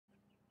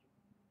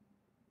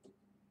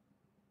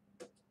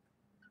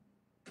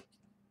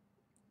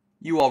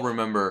You all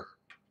remember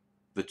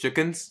the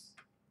chickens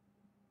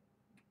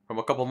from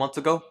a couple months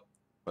ago?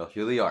 Well,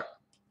 here they are.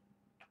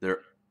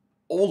 They're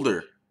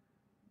older.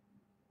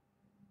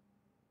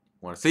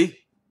 Want to see?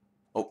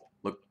 Oh,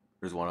 look,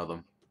 there's one of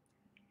them.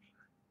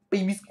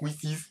 Baby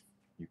squeezies.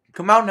 You can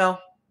come out now.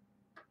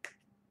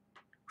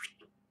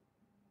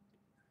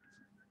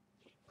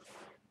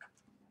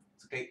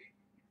 It's okay.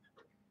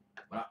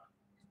 Come on.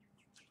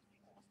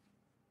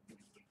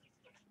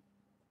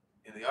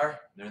 Here they are.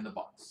 They're in the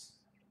box.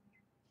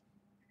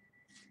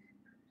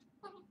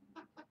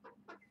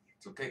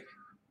 It's okay.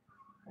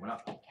 Come on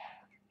out.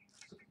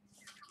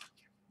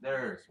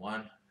 There's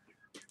one.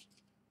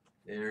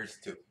 There's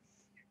two.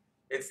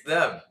 It's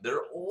them.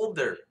 They're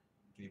older.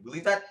 Can you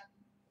believe that?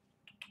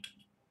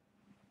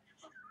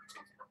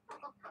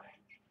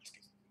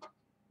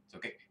 It's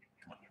okay.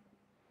 Come on.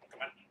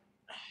 Come on.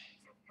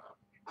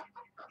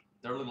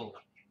 They're a little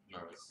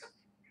nervous.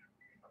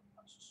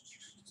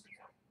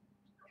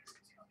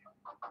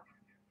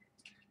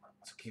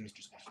 It's okay, Mr.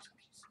 Squishy.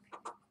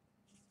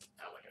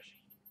 Oh my gosh.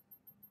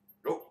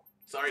 Oh,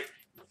 sorry.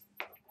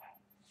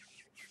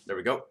 There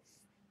we go.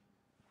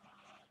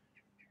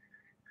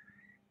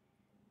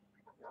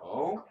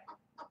 Oh.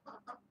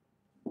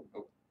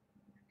 Oh.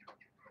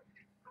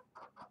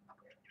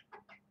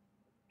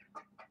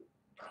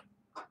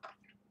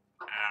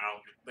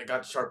 Ow. They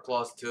got sharp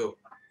claws too.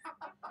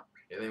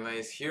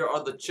 Anyways, here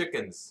are the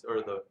chickens,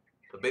 or the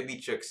baby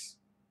chicks.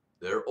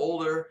 They're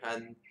older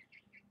and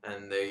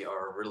they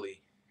are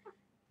really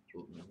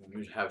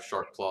have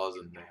sharp claws,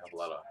 and they have a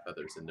lot of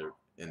feathers in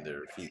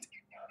their feet.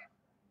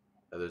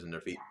 Feathers in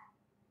their feet.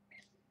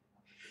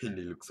 And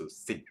they look so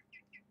sick.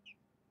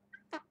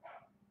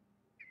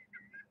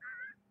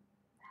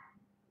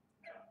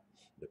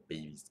 The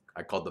babies.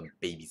 I call them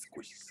baby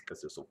squishies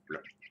because they're so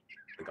fluffy.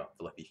 They got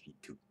fluffy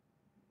feet too.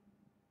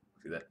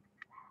 See that?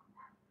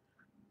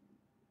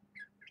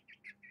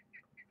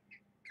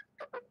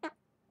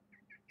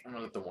 I'm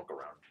gonna let them walk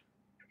around.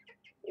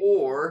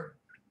 Or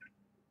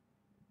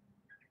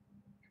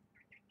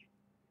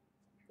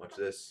watch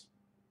this.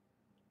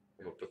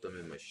 I'm gonna put them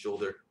in my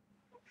shoulder.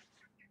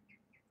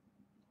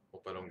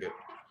 Hope I don't get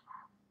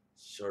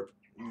sharp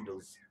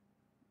needles.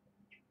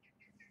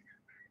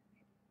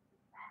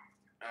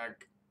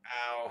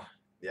 Ow.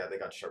 Yeah, they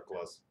got sharp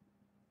claws.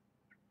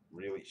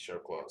 Really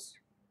sharp claws.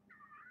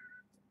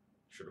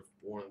 Should have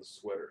worn the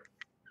sweater.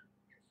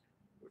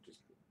 Which is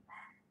good.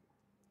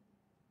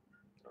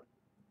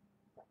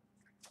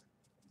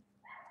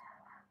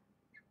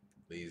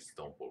 Please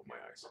don't poke my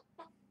eyes.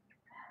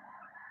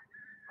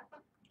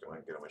 Go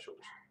ahead, get on my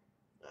shoulders.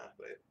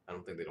 But I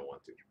don't think they don't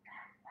want to.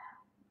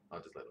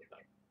 I'll just let them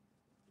down.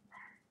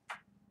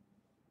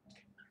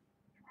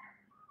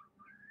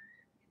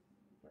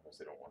 Unless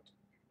they don't want to.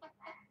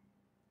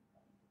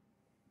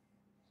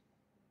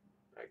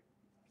 Right.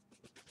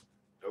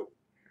 Oh.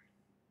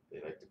 They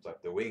like to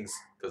flap their wings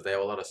because they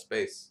have a lot of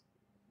space.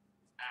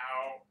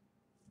 Ow.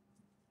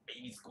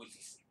 Baby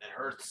squeezies. That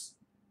hurts.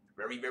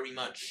 Very, very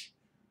much.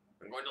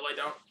 I'm going to lie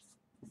down.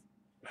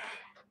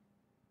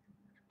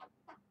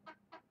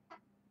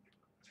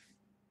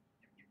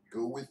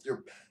 Go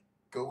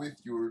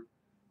with your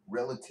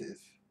relative.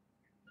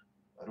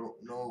 I don't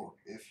know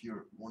if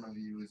one of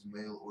you is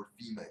male or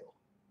female.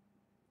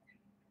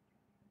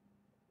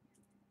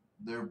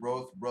 They're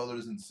both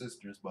brothers and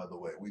sisters, by the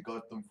way. We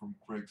got them from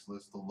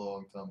Craigslist a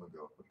long time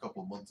ago, a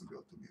couple months ago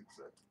to be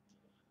exact.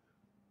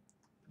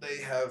 They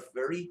have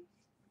very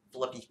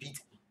fluffy feet.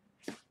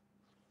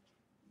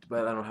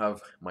 But I don't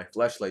have my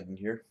flashlight in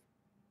here.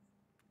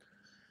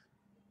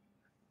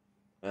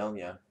 Well,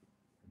 yeah.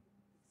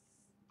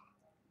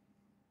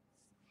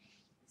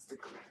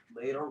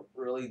 They don't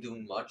really do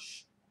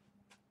much.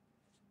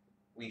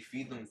 We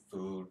feed them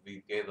food,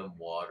 we gave them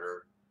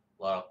water,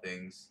 a lot of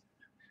things.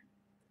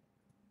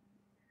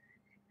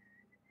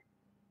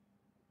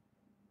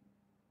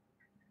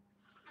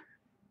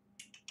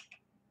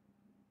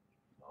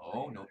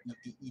 Oh, no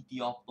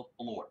eaty off the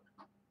floor.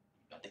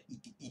 Got the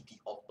eaty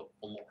off the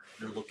floor.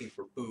 They're looking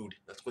for food.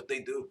 That's what they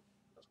do.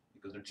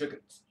 Because they're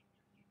chickens.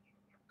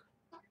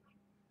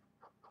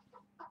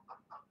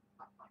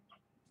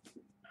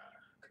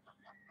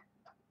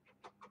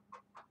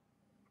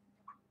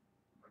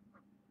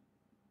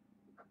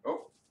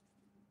 Oh.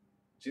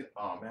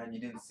 Oh man, you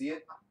didn't see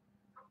it?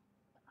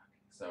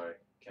 Sorry,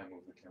 can't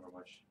move the camera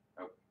much.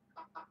 Oh.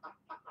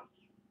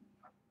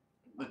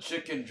 The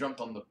chicken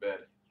jumped on the bed.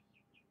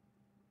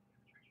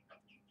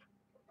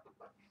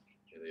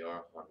 Here they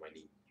are on my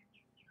knee.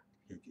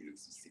 He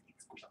looks so sick.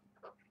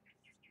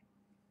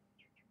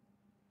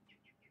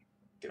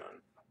 Get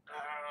on.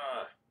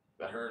 Ah,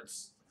 that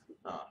hurts.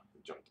 Ah,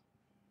 it jumped.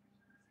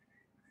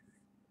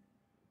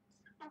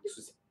 This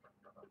was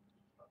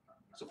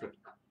so flip.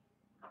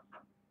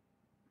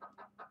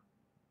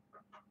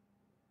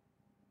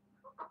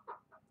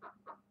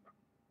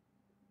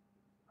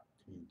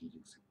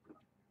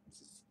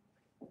 This is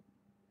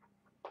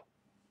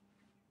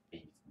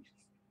baby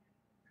squishies.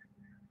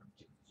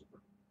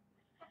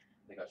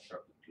 They got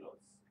sharp claws.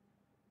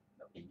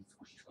 The baby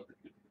squishies got the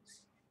good claws.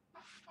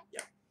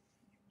 Yeah.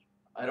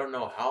 I don't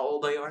know how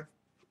old they are,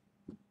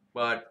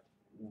 but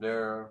they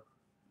were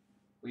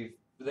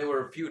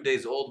a few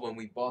days old when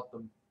we bought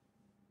them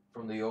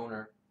from the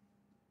owner.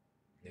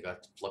 They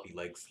got fluffy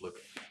legs. Look,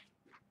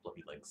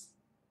 fluffy legs.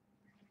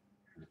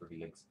 Fluffy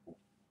legs. Ooh.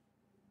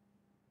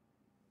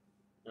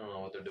 I don't know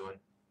what they're doing.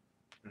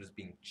 They're just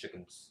being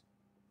chickens,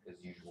 as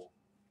usual.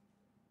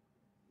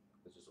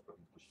 It's just a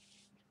fucking squishy.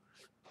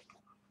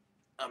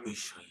 Let me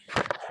show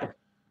you.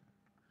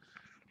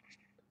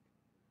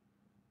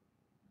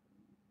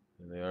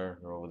 There they are.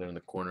 They're over there in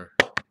the corner.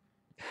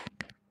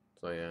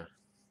 So yeah.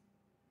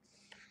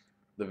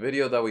 The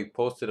video that we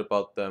posted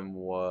about them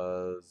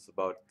was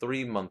about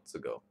 3 months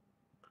ago.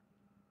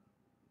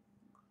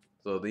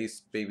 So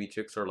these baby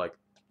chicks are like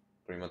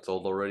 3 months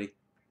old already.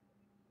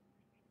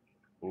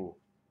 Ooh,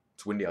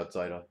 it's windy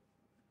outside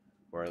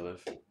where I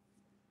live.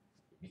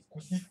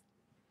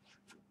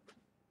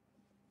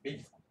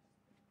 Baby,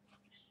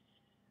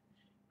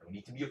 no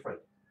need to be afraid.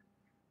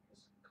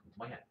 Just come to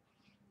my hand.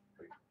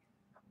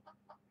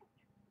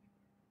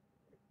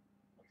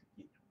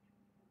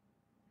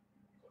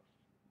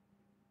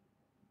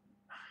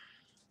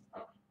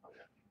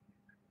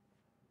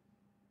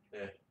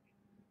 Yeah.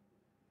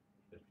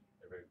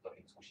 They're very fluffy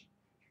and squishy.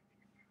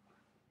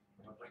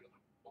 I'm gonna bring them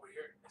over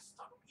here and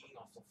stop eating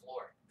off the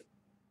floor.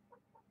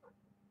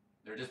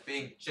 They're just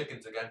being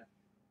chickens again.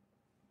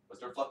 Was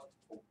there fluff?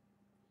 Oh,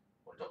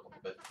 want to jump on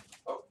the bed?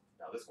 Oh,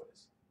 now this one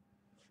is.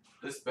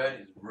 This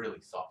bed is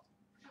really soft.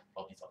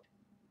 Fluffy soft.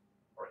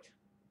 Alright.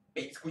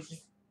 Baby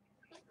squishies.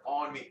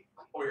 On me.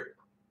 Over here.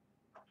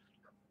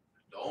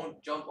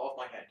 Don't jump off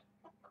my head.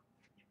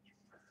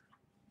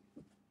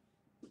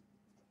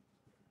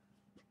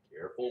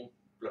 Careful,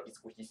 fluffy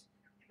squishies.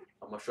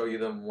 I'm gonna show you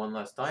them one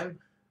last time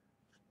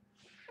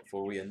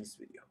before we end this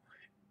video.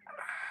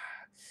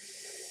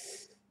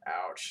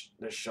 Ouch,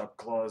 the sharp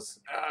claws.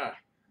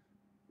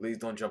 Please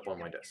don't jump on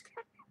my desk.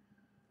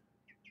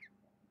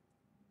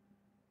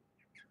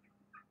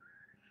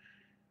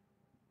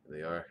 There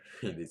they are.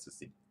 He needs to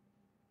see.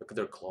 Look at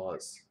their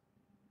claws.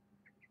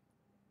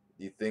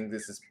 Do you think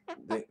this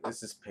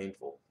is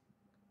painful?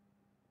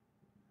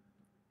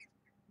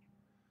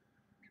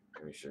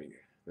 Let me show you.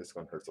 This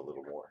one hurts a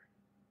little more.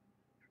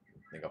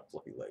 They got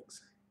fluffy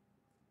legs.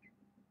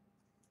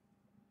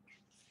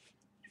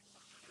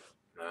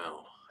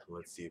 Now,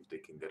 let's see if they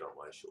can get on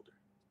my shoulder.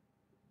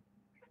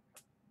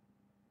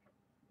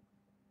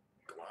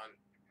 Come on.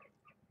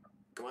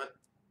 Come on.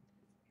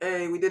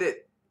 Hey, we did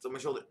it. It's on my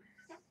shoulder.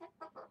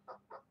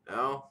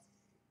 Now,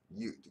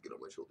 you to get on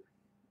my shoulder.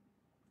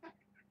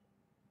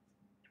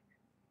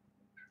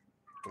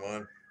 Come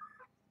on.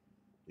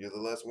 You're the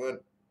last one.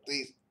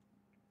 Please.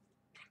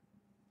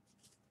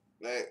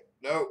 Hey,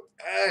 no.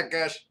 Ah,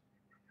 gosh.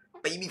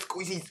 Baby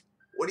squeezies.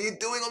 What are you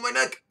doing on my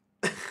neck?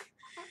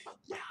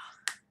 Yeah.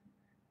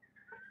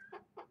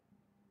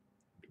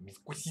 Baby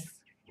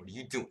squeezies. What are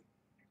you doing?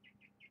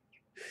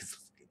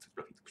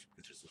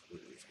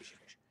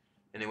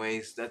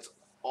 Anyways, that's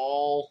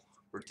all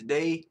for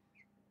today.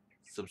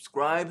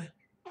 Subscribe,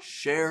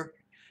 share,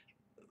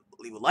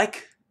 leave a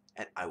like,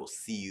 and I will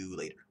see you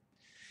later.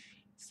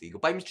 Say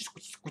goodbye, Mr.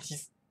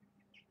 Squishies.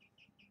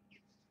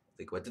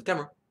 Say goodbye to the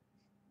camera.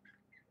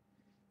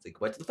 Say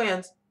goodbye to the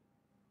fans.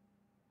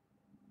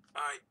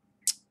 Alright.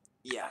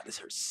 Yeah, this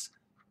hurts.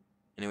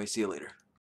 Anyway, see you later.